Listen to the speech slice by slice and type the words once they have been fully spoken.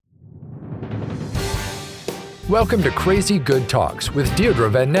Welcome to Crazy Good Talks with Deirdre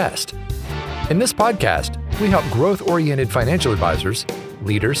Van Nest. In this podcast, we help growth-oriented financial advisors,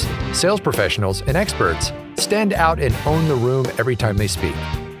 leaders, sales professionals, and experts stand out and own the room every time they speak.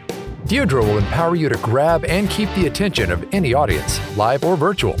 Deirdre will empower you to grab and keep the attention of any audience, live or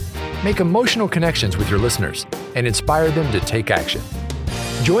virtual, make emotional connections with your listeners, and inspire them to take action.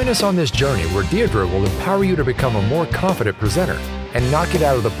 Join us on this journey where Deirdre will empower you to become a more confident presenter and knock it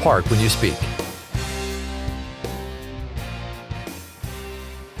out of the park when you speak.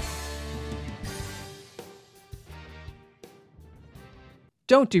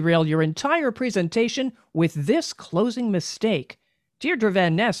 Don't derail your entire presentation with this closing mistake. Deirdre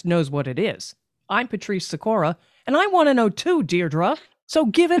Van Nest knows what it is. I'm Patrice Sikora, and I want to know too, Deirdre. So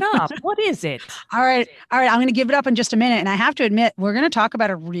give it up. What is it? All right. I'm going to give it up in just a minute. And I have to admit, we're going to talk about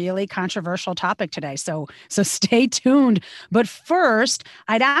a really controversial topic today. So stay tuned. But first,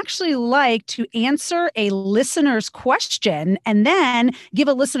 I'd actually like to answer a listener's question and then give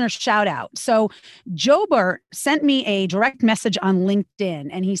a listener shout out. So Jobert sent me a direct message on LinkedIn,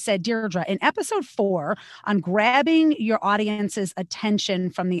 and he said, Deirdre, in episode 4 on grabbing your audience's attention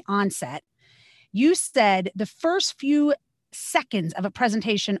from the onset, you said the first few seconds of a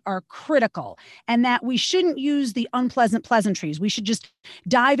presentation are critical and that we shouldn't use the unpleasant pleasantries. We should just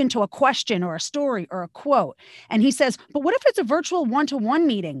dive into a question or a story or a quote. And he says, but what if it's a virtual one-to-one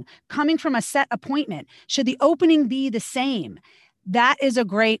meeting coming from a set appointment? Should the opening be the same? That is a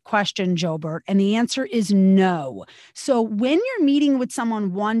great question, Jobert. And the answer is no. So when you're meeting with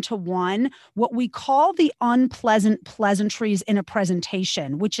someone one-to-one, what we call the unpleasant pleasantries in a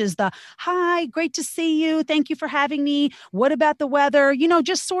presentation, which is the, hi, great to see you. Thank you for having me. What about the weather?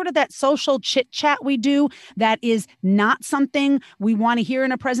 Just sort of that social chit chat we do that is not something we want to hear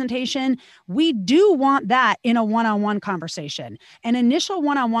in a presentation. We do want that in a one-on-one conversation. An initial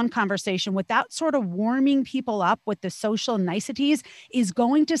one-on-one conversation without sort of warming people up with the social niceties is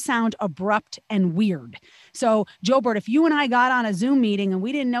going to sound abrupt and weird. So, Jobert, if you and I got on a Zoom meeting and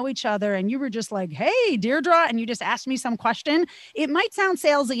we didn't know each other and you were just like, hey, Deirdre, and you just asked me some question, it might sound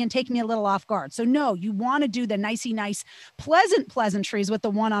salesy and take me a little off guard. So no, you want to do the nicey nice, pleasant pleasantries with the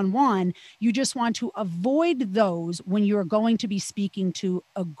one-on-one. You just want to avoid those when you're going to be speaking to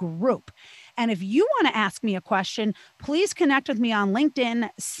a group. And if you want to ask me a question, please connect with me on LinkedIn,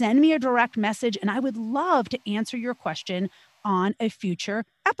 send me a direct message, and I would love to answer your question on a future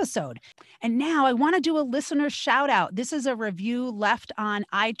episode. And now I want to do a listener shout out. This is a review left on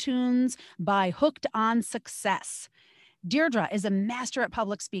iTunes by Hooked on Success. Deirdre is a master at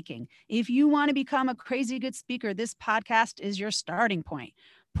public speaking. If you want to become a crazy good speaker, this podcast is your starting point.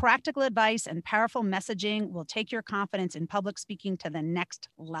 Practical advice and powerful messaging will take your confidence in public speaking to the next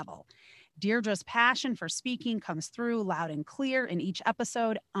level. Deirdre's passion for speaking comes through loud and clear in each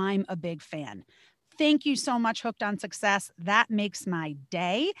episode. I'm a big fan. Thank you so much, Hooked on Success. That makes my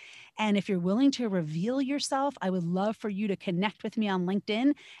day. And if you're willing to reveal yourself, I would love for you to connect with me on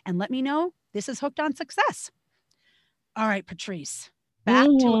LinkedIn and let me know this is Hooked on Success. All right, Patrice, back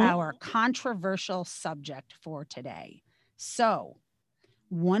to our controversial subject for today. So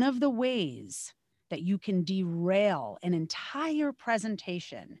one of the ways that you can derail an entire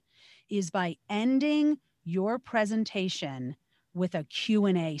presentation is by ending your presentation with a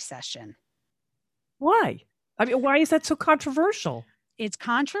Q&A session. Why? Why is that so controversial? It's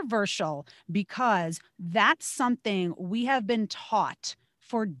controversial because that's something we have been taught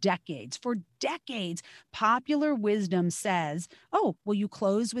for decades. For decades, popular wisdom says, oh, well, you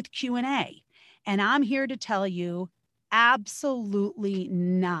close with Q&A. And I'm here to tell you, absolutely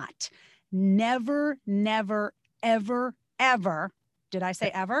not. Never, never, ever, ever. Did I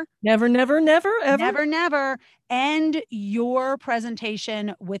say ever? Never, never, never, ever? Never, never end your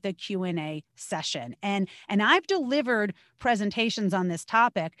presentation with a Q&A session. And I've delivered presentations on this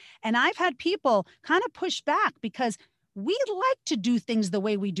topic, and I've had people kind of push back because we like to do things the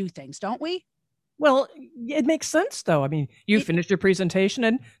way we do things, don't we? Well, it makes sense, though. You finished your presentation,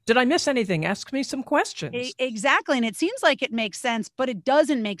 and did I miss anything? Ask me some questions. Exactly. And it seems like it makes sense, but it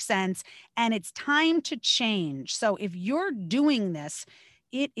doesn't make sense. And it's time to change. So if you're doing this,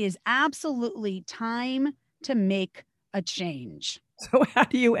 it is absolutely time to make a change. So how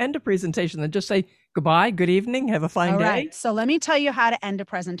do you end a presentation? Then just say goodbye, good evening, have a fine day? All right. So let me tell you how to end a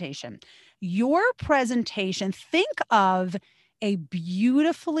presentation. Your presentation, think of a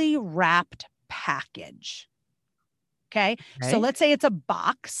beautifully wrapped package. Okay. So let's say it's a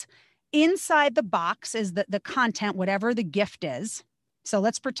box. Inside the box is the content, whatever the gift is. So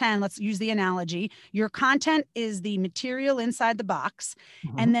let's use the analogy. Your content is the material inside the box.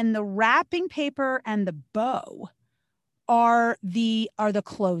 And then the wrapping paper and the bow are the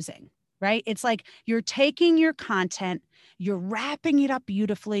closing. right? It's like you're taking your content, you're wrapping it up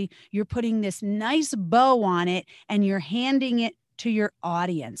beautifully, you're putting this nice bow on it, and you're handing it to your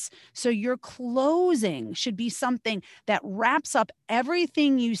audience. So your closing should be something that wraps up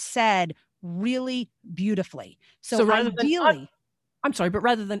everything you said really beautifully. So rather than ideally, I'm sorry, but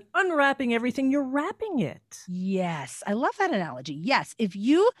rather than unwrapping everything, you're wrapping it. yes, I love that analogy. Yes, if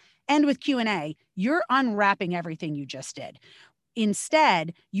you end with Q&A, you're unwrapping everything you just did.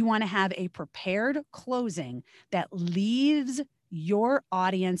 Instead, you want to have a prepared closing that leaves your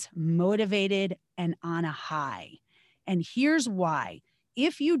audience motivated and on a high. And here's why.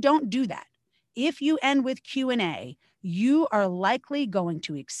 If you don't do that, if you end with Q&A, you are likely going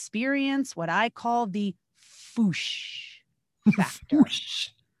to experience what I call the foosh factor.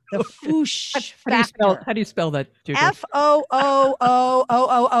 The foosh factor. How do you spell that, Fooosh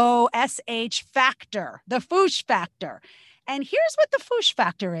factor. The foosh factor. And here's what the foosh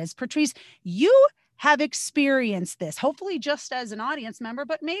factor is, Patrice. You have experienced this, hopefully just as an audience member,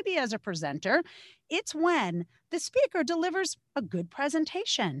 but maybe as a presenter. It's when the speaker delivers a good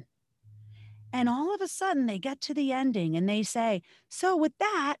presentation. And all of a sudden they get to the ending and they say, so with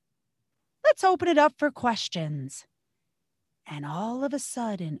that, let's open it up for questions. And all of a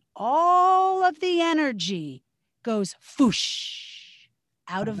sudden, all of the energy goes foosh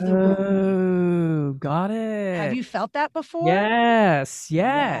out of the room. Oh, got it. Have you felt that before? Yes.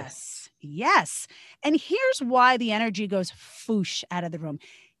 Yes. And here's why the energy goes foosh out of the room.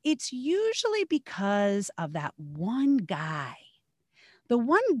 It's usually because of that one guy. The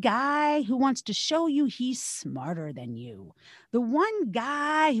one guy who wants to show you he's smarter than you. The one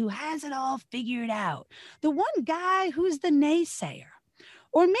guy who has it all figured out. The one guy who's the naysayer.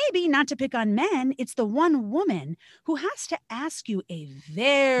 Or maybe, not to pick on men, it's the one woman who has to ask you a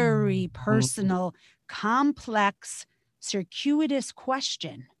very personal, complex, circuitous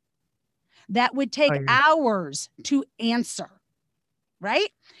question that would take hours to answer. Right?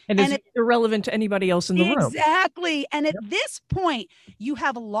 And it's irrelevant to anybody else in the room. Exactly. And at this point, you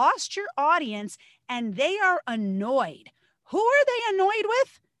have lost your audience and they are annoyed. Who are they annoyed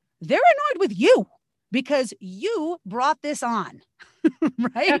with? They're annoyed with you because you brought this on,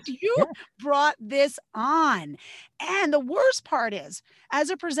 right? You brought this on. And the worst part is,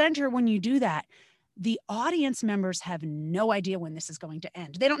 as a presenter, when you do that, the audience members have no idea when this is going to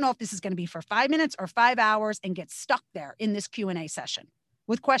end. They don't know if this is going to be for 5 minutes or 5 hours and get stuck there in this Q&A session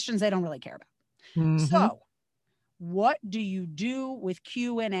with questions they don't really care about. Mm-hmm. So what do you do with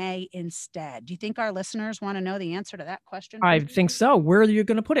Q&A instead? Do you think our listeners want to know the answer to that question? I think so. Where are you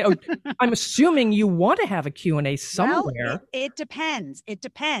going to put it? Oh, I'm assuming you want to have a Q&A somewhere. Well, it depends. It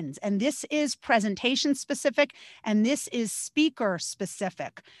depends. And this is presentation specific and this is speaker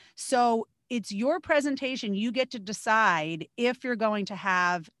specific. So it's your presentation. You get to decide if you're going to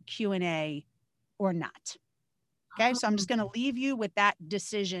have Q&A or not. Okay, so I'm just going to leave you with that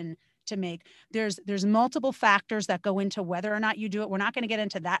decision to make. There's multiple factors that go into whether or not you do it. We're not going to get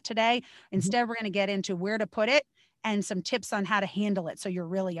into that today. Instead, we're going to get into where to put it and some tips on how to handle it so you're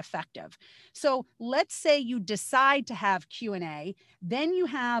really effective. So let's say you decide to have Q&A, then you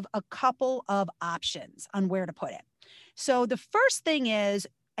have a couple of options on where to put it. So the first thing is,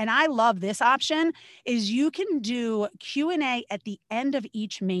 and I love this option, is you can do Q&A at the end of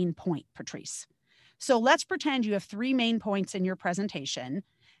each main point, Patrice. So let's pretend you have 3 main points in your presentation.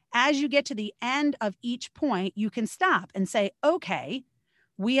 As you get to the end of each point, you can stop and say, okay,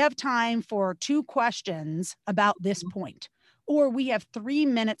 we have time for 2 questions about this point, or we have 3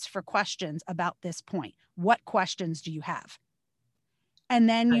 minutes for questions about this point. What questions do you have? And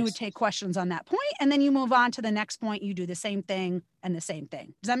then you would take questions on that point, and then you move on to the next point. You do the same thing and the same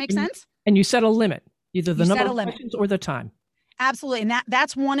thing. Does that make sense? And you set a limit, either the number of questions or the time. Absolutely. And that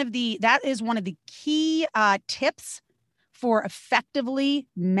is one of the key tips for effectively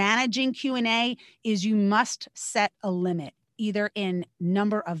managing Q&A is you must set a limit, either in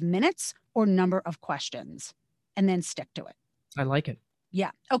number of minutes or number of questions, and then stick to it. I like it.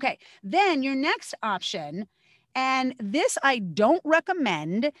 Yeah. Okay. Then your next option, and this I don't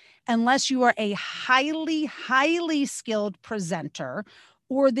recommend unless you are a highly, highly skilled presenter,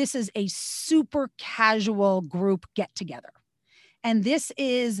 or this is a super casual group get together. And this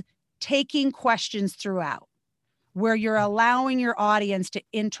is taking questions throughout, where you're allowing your audience to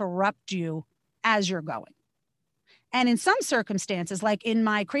interrupt you as you're going. And in some circumstances, like in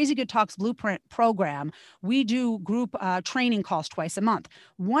my Crazy Good Talks Blueprint program, we do group training calls twice a month.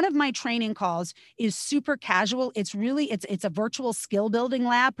 One of my training calls is super casual. It's a virtual skill building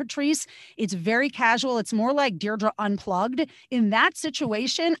lab, Patrice. It's very casual. It's more like Deirdre Unplugged. In that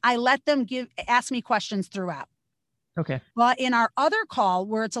situation, I let them ask me questions throughout. Okay. But in our other call,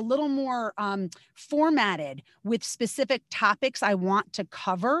 where it's a little more formatted with specific topics I want to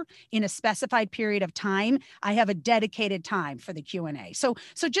cover in a specified period of time, I have a dedicated time for the Q&A. So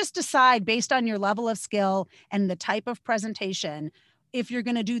just decide based on your level of skill and the type of presentation, if you're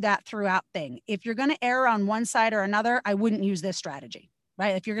going to do that throughout thing. If you're going to err on one side or another, I wouldn't use this strategy,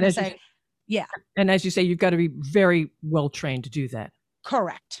 right? If you're going to say, yeah. And as you say, you've got to be very well trained to do that.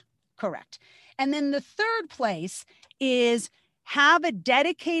 Correct. And then the third place is have a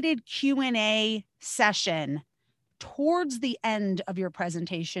dedicated Q&A session towards the end of your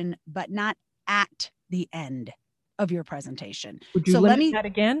presentation, but not at the end of your presentation. Would you limit that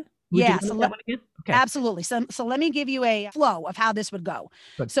again? Okay. Absolutely. So let me give you a flow of how this would go.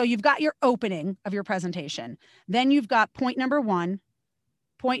 Good. So you've got your opening of your presentation. Then you've got point number 1,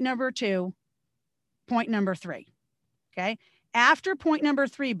 point number 2, point number 3. Okay. After point number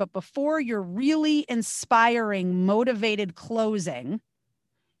 3, but before your really inspiring, motivated closing,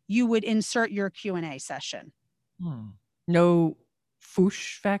 you would insert your Q&A session. No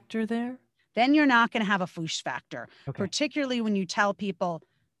foosh factor there? Then you're not going to have a foosh factor, particularly when you tell people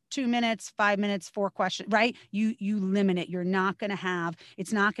 2 minutes, 5 minutes, 4 questions, right? You limit it. You're not going to have,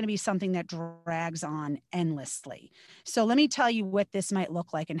 it's not going to be something that drags on endlessly. So let me tell you what this might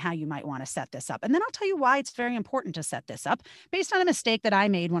look like and how you might want to set this up. And then I'll tell you why it's very important to set this up based on a mistake that I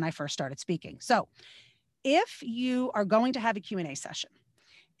made when I first started speaking. So if you are going to have a Q&A session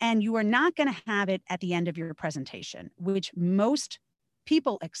and you are not going to have it at the end of your presentation, which most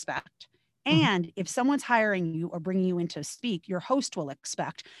people expect, and if someone's hiring you or bringing you in to speak, your host will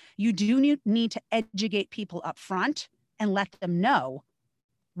expect, you do need to educate people up front and let them know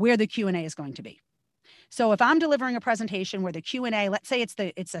where the Q&A is going to be. So if I'm delivering a presentation where the Q&A, let's say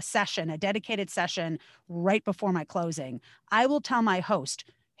it's a session, a dedicated session right before my closing, I will tell my host,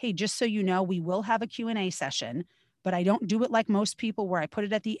 hey, just so you know, we will have a Q&A session, but I don't do it like most people where I put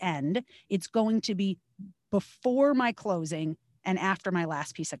it at the end. It's going to be before my closing and after my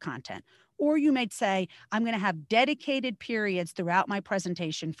last piece of content. Or you might say, I'm going to have dedicated periods throughout my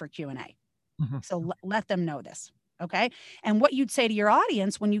presentation for Q&A. So let them know this. Okay. And what you'd say to your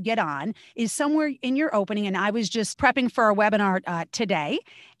audience when you get on is somewhere in your opening, and I was just prepping for a webinar today.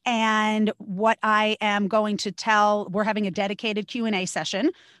 And what I am going to tell, we're having a dedicated Q&A session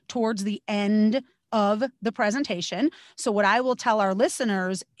towards the end of the presentation. So what I will tell our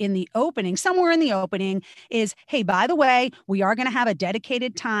listeners in the opening, somewhere in the opening, is, hey, by the way, we are going to have a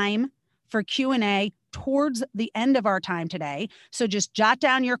dedicated time for Q&A towards the end of our time today. So just jot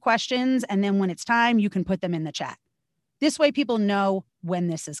down your questions, and then when it's time, you can put them in the chat. This way people know when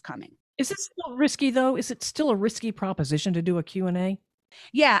this is coming. Is it still risky, though? Is it still a risky proposition to do a Q&A?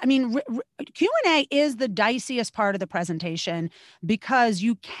 Yeah, I mean, Q&A is the diciest part of the presentation because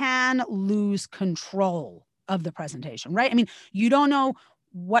you can lose control of the presentation, right? I mean, you don't know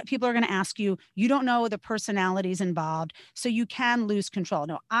what people are going to ask you. You don't know the personalities involved, so you can lose control.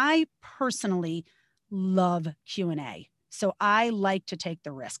 No, I personally love Q&A. So I like to take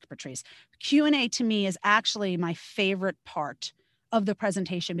the risk, Patrice. Q&A to me is actually my favorite part of the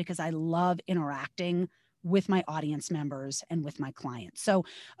presentation because I love interacting with my audience members and with my clients. So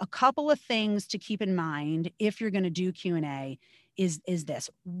a couple of things to keep in mind if you're going to do Q&A is this.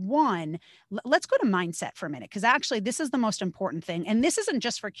 One, let's go to mindset for a minute, because actually this is the most important thing. And this isn't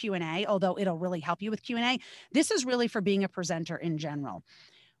just for Q&A, although it'll really help you with Q&A. This is really for being a presenter in general.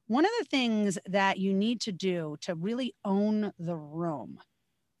 One of the things that you need to do to really own the room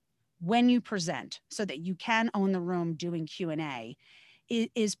when you present so that you can own the room doing Q&A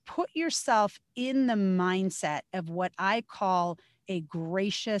is put yourself in the mindset of what I call a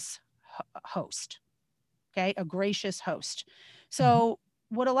gracious host. Okay, a gracious host. So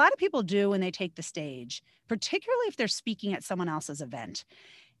what a lot of people do when they take the stage, particularly if they're speaking at someone else's event,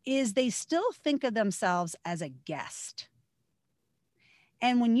 is they still think of themselves as a guest.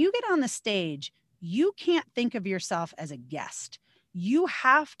 And when you get on the stage, you can't think of yourself as a guest. You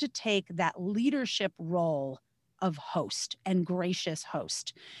have to take that leadership role of host and gracious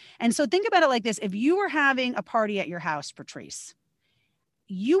host. And so think about it like this. If you were having a party at your house, Patrice,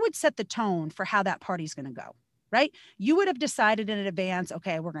 you would set the tone for how that party's going to go, right? You would have decided in advance,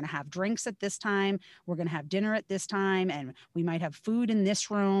 okay, we're going to have drinks at this time. We're going to have dinner at this time. And we might have food in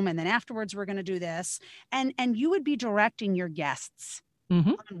this room. And then afterwards, we're going to do this. And you would be directing your guests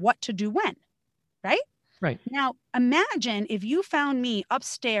on what to do when, right? Right. Now, imagine if you found me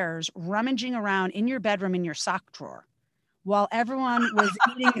upstairs rummaging around in your bedroom in your sock drawer while everyone was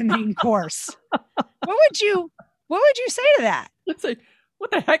eating the main course. What would you say to that? Let's say,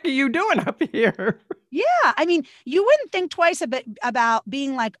 what the heck are you doing up here? Yeah. I mean, you wouldn't think twice about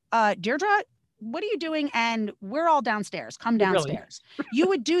being like, Deirdre, what are you doing? And we're all downstairs. Come Really? downstairs. You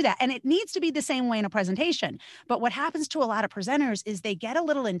would do that. And it needs to be the same way in a presentation. But what happens to a lot of presenters is they get a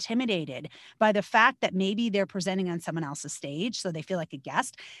little intimidated by the fact that maybe they're presenting on someone else's stage, so they feel like a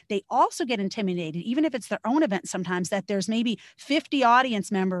guest. They also get intimidated, even if it's their own event sometimes, that there's maybe 50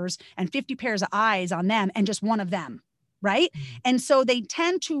 audience members and 50 pairs of eyes on them and just one of them. Right. And so they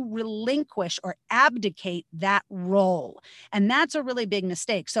tend to relinquish or abdicate that role. And that's a really big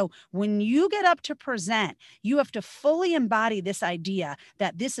mistake. So when you get up to present, you have to fully embody this idea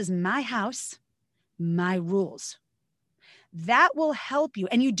that this is my house, my rules. That will help you.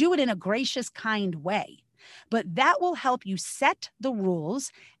 And you do it in a gracious, kind way. But that will help you set the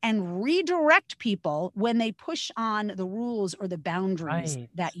rules and redirect people when they push on the rules or the boundaries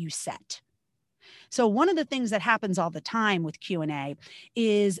that you set. So one of the things that happens all the time with Q&A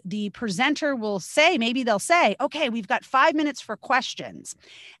is the presenter will say, maybe they'll say, okay, we've got 5 minutes for questions.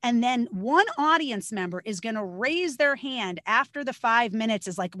 And then one audience member is going to raise their hand after the 5 minutes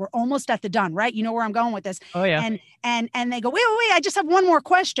is like, we're almost at the done, right? You know where I'm going with this. Oh, yeah. And they go, wait, I just have one more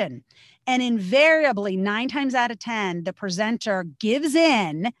question. And invariably, 9 times out of 10, the presenter gives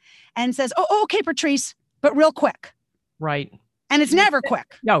in and says, oh, okay, Patrice, but real quick. Right. And it's never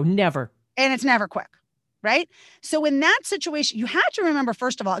quick. No, never. And it's never quick, right? So in that situation, you have to remember,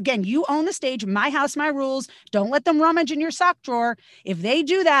 first of all, again, you own the stage, my house, my rules. Don't let them rummage in your sock drawer. If they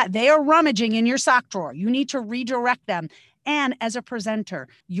do that, they are rummaging in your sock drawer. You need to redirect them. And as a presenter,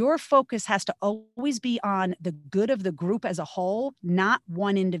 your focus has to always be on the good of the group as a whole, not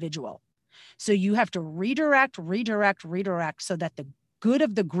one individual. So you have to redirect so that the good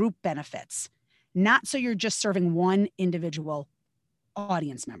of the group benefits, not so you're just serving one individual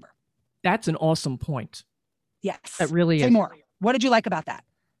audience member. That's an awesome point. Yes. That really is. Say more. What did you like about that?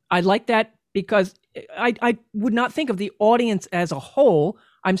 I like that because I would not think of the audience as a whole.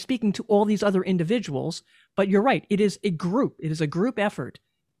 I'm speaking to all these other individuals, but you're right. It is a group. It is a group effort.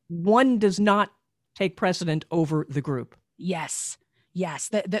 One does not take precedent over the group. Yes.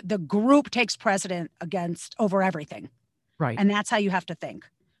 The group takes precedent over everything. Right. And that's how you have to think.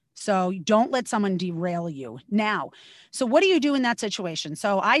 So don't let someone derail you. Now, so what do you do in that situation?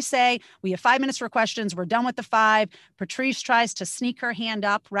 So I say, we have 5 minutes for questions. We're done with the 5. Patrice tries to sneak her hand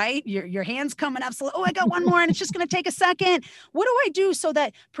up, right? Your hand's coming up. So, I got one more and it's just going to take a second. What do I do so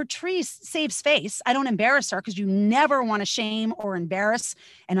that Patrice saves face? I don't embarrass her, because you never want to shame or embarrass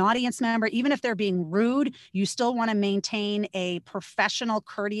an audience member. Even if they're being rude, you still want to maintain a professional,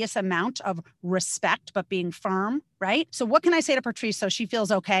 courteous amount of respect, but being firm, right? So what can I say to Patrice so she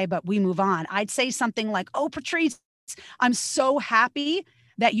feels okay, but we move on? I'd say something like, oh, Patrice, I'm so happy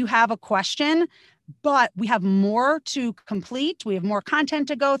that you have a question, but we have more to complete. We have more content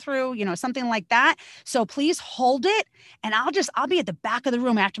to go through, something like that. So please hold it. And I'll be at the back of the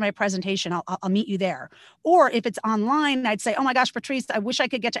room after my presentation. I'll meet you there. Or if it's online, I'd say, oh my gosh, Patrice, I wish I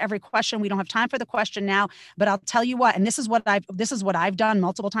could get to every question. We don't have time for the question now, but I'll tell you what, and this is what I've done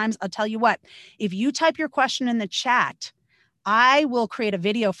multiple times. I'll tell you what, if you type your question in the chat, I will create a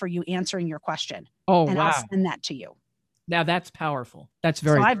video for you answering your question. Oh, and wow. I'll send that to you. Now that's powerful. That's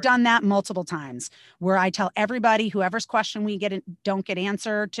very. So I've done that multiple times, where I tell everybody, whoever's question we don't get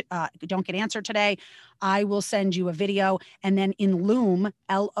answered today, I will send you a video. And then in Loom,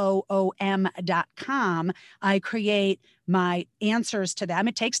 LOOM.com, I create my answers to them.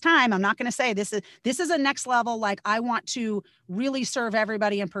 It takes time. I'm not going to say this is a next level, like I want to really serve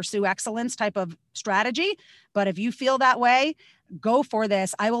everybody and pursue excellence type of strategy. But if you feel that way, go for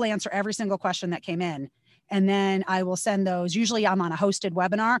this. I will answer every single question that came in. And then I will send those. Usually I'm on a hosted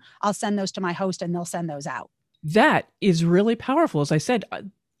webinar. I'll send those to my host and they'll send those out. That is really powerful. As I said,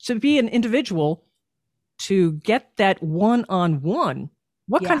 to be an individual, to get that one-on-one,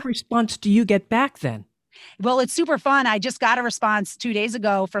 what kind of response do you get back then? Well, it's super fun. I just got a response 2 days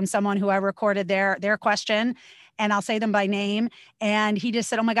ago from someone who I recorded their question, and I'll say them by name. And he just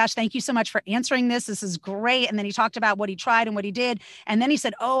said, oh my gosh, thank you so much for answering this. This is great. And then he talked about what he tried and what he did. And then he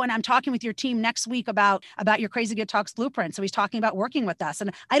said, oh, and I'm talking with your team next week about your Crazy Good Talks blueprint. So he's talking about working with us.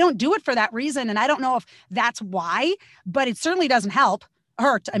 And I don't do it for that reason. And I don't know if that's why, but it certainly doesn't hurt.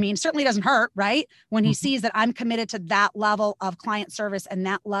 I mean, certainly doesn't hurt, right? When he sees that I'm committed to that level of client service and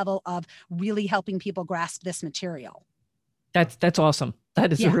that level of really helping people grasp this material. That's awesome.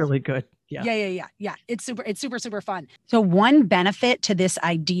 That is really good. Yeah. It's super fun. So one benefit to this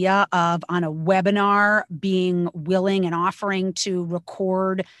idea of on a webinar being willing and offering to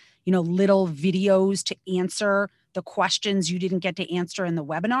record, little videos to answer the questions you didn't get to answer in the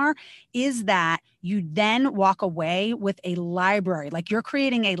webinar is that you then walk away with a library. Like you're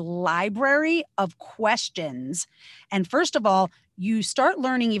creating a library of questions. And first of all, you start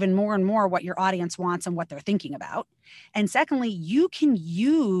learning even more and more what your audience wants and what they're thinking about. And secondly, you can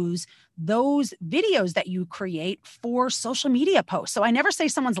use those videos that you create for social media posts. So I never say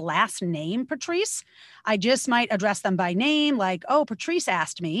someone's last name, Patrice. I just might address them by name, like, oh, Patrice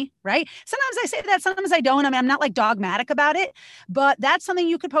asked me, right? Sometimes I say that, sometimes I don't. I mean, I'm not like dogmatic about it, but that's something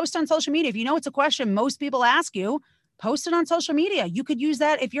you could post on social media. If you know it's a question most people ask you, post it on social media. You could use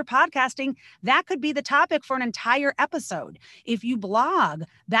that if you're podcasting. That could be the topic for an entire episode. If you blog,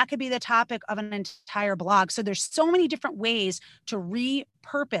 that could be the topic of an entire blog. So there's so many different ways to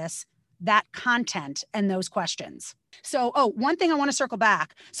repurpose that content and those questions. So, one thing I want to circle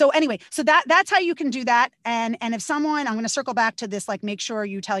back. So anyway, so that's how you can do that. And if someone, I'm going to circle back to this, like, make sure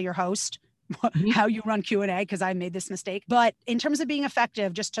you tell your host how you run Q&A, because I made this mistake. But in terms of being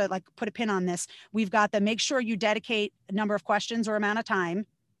effective, just to like put a pin on this, we've got the make sure you dedicate a number of questions or amount of time,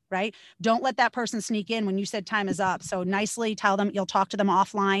 right? Don't let that person sneak in when you said time is up. So nicely tell them you'll talk to them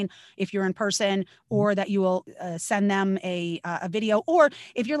offline if you're in person, or that you will send them a video. Or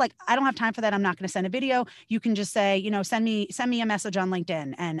if you're like, I don't have time for that, I'm not going to send a video, you can just say, you know, send me a message on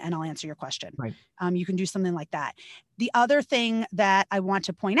LinkedIn and I'll answer your question. Right. You can do something like that. The other thing that I want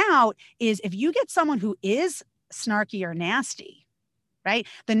to point out is if you get someone who is snarky or nasty, right?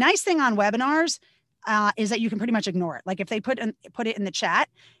 The nice thing on webinars is that you can pretty much ignore it. Like if they put it in the chat,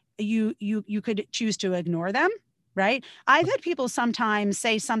 you could choose to ignore them, right? I've had people sometimes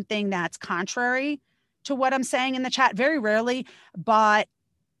say something that's contrary to what I'm saying in the chat, very rarely, but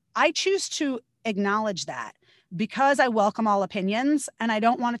I choose to acknowledge that because I welcome all opinions and I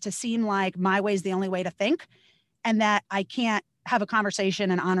don't want it to seem like my way is the only way to think and that I can't have a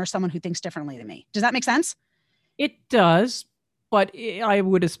conversation and honor someone who thinks differently than me. Does that make sense? It does, but I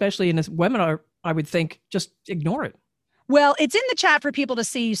would, especially in this webinar, I would think just ignore it. Well, it's in the chat for people to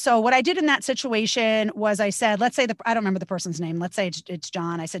see. So what I did in that situation was I said, let's say I don't remember the person's name. Let's say it's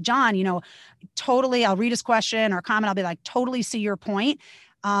John. I said, John, you know, totally, I'll read his question or comment. I'll be like, totally see your point.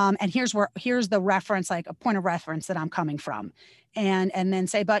 And here's the reference, like a point of reference that I'm coming from. And then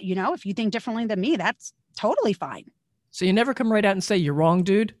say, but you know, if you think differently than me, that's totally fine. So you never come right out and say, you're wrong,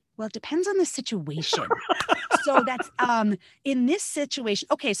 dude? Well, it depends on the situation. So that's in this situation.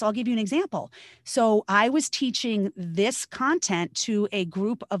 Okay, so I'll give you an example. So I was teaching this content to a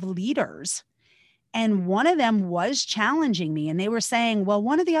group of leaders, and one of them was challenging me. And they were saying, well,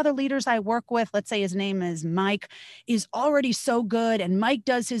 one of the other leaders I work with, let's say his name is Mike, is already so good. And Mike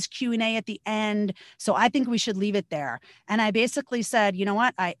does his Q&A at the end. So I think we should leave it there. And I basically said, you know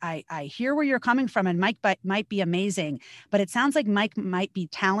what, I hear where you're coming from, and Mike might be amazing, but it sounds like Mike might be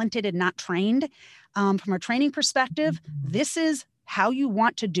talented and not trained. From a training perspective, this is how you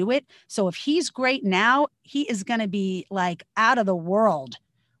want to do it. So if he's great now, he is going to be like out of the world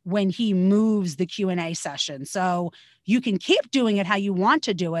when he moves the Q&A session. So you can keep doing it how you want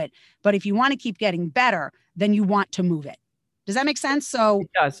to do it, but if you want to keep getting better, then you want to move it. Does that make sense? So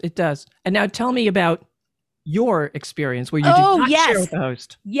it does. And now tell me about your experience where you did not share with the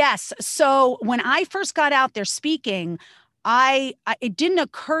host. Yes. So when I first got out there speaking, it didn't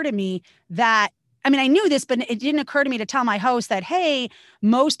occur to me that, I mean, I knew this, but it didn't occur to me to tell my host that, hey,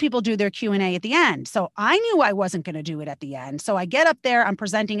 most people do their Q&A at the end. So I knew I wasn't going to do it at the end. So I get up there, I'm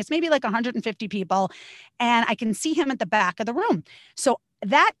presenting, it's maybe like 150 people, and I can see him at the back of the room. So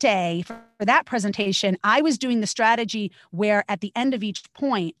that day for that presentation, I was doing the strategy where at the end of each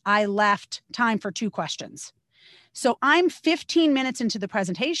point, I left time for 2 questions. So I'm 15 minutes into the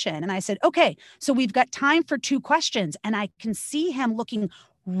presentation and I said, okay, so we've got time for 2 questions. And I can see him looking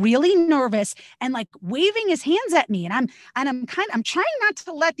really nervous and like waving his hands at me. And I'm trying not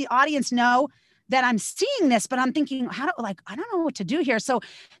to let the audience know that I'm seeing this, but I'm thinking, I don't know what to do here. So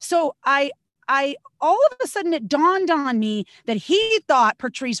I all of a sudden it dawned on me that he thought,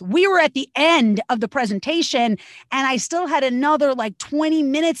 Patrice, we were at the end of the presentation and I still had another like 20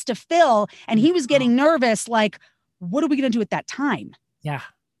 minutes to fill. And he was getting nervous. Like, what are we going to do at that time? Yeah.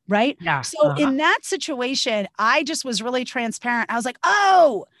 Right. Yeah. So in that situation, I just was really transparent. I was like,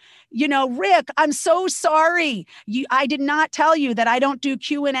 oh, you know, Rick, I'm so sorry. I did not tell you that I don't do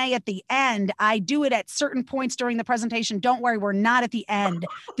Q&A at the end. I do it at certain points during the presentation. Don't worry, we're not at the end.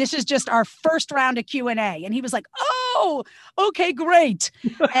 This is just our first round of Q&A. And he was like, oh, okay, great.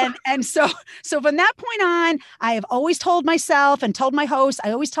 and so from that point on, I have always told myself and told my host,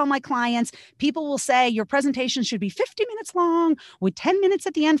 I always tell my clients, people will say your presentation should be 50 minutes long with 10 minutes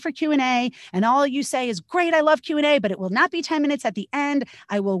at the end for Q&A. And all you say is, great, I love Q&A, but it will not be 10 minutes at the end.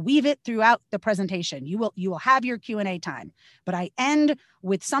 I will weave it throughout the presentation. You will have your Q&A time, but I end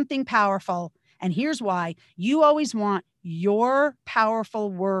with something powerful. And here's why: you always want your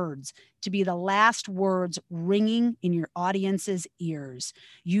powerful words to be the last words ringing in your audience's ears.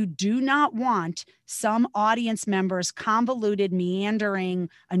 You do not want some audience member's convoluted, meandering,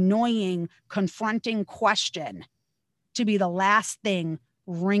 annoying, confronting question to be the last thing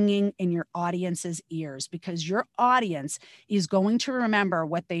ringing in your audience's ears, because your audience is going to remember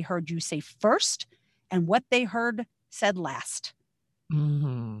what they heard you say first and what they heard said last.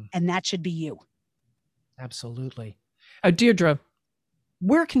 Mm-hmm. And that should be you. Absolutely. Deirdre,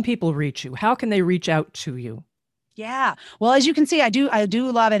 where can people reach you? How can they reach out to you? Yeah. Well, as you can see, I do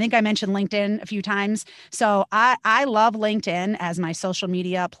love, I think I mentioned LinkedIn a few times. So I love LinkedIn as my social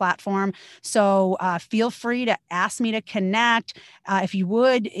media platform. So feel free to ask me to connect. If you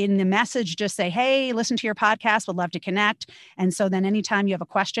would, in the message, just say, hey, listen to your podcast, would love to connect. And so then anytime you have a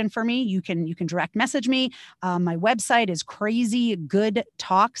question for me, you can direct message me. My website is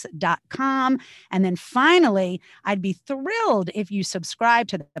crazygoodtalks.com. And then finally, I'd be thrilled if you subscribe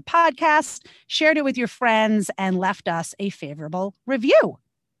to the podcast, shared it with your friends, and left us a favorable review.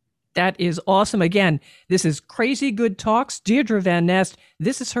 That is awesome. Again, this is Crazy Good Talks. Deirdre Van Nest.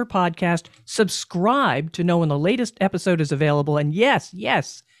 This is her podcast. Subscribe to know when the latest episode is available. And yes,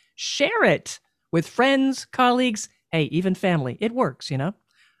 share it with friends, colleagues, hey, even family. It works, you know.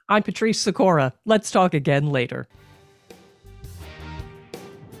 I'm Patrice Sikora. Let's talk again later.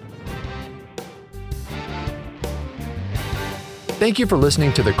 Thank you for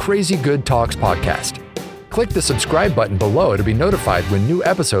listening to the Crazy Good Talks podcast. Click the subscribe button below to be notified when new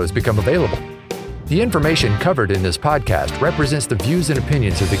episodes become available. The information covered in this podcast represents the views and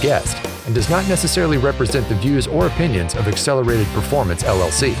opinions of the guest and does not necessarily represent the views or opinions of Accelerated Performance,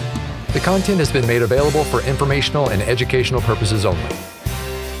 LLC. The content has been made available for informational and educational purposes only.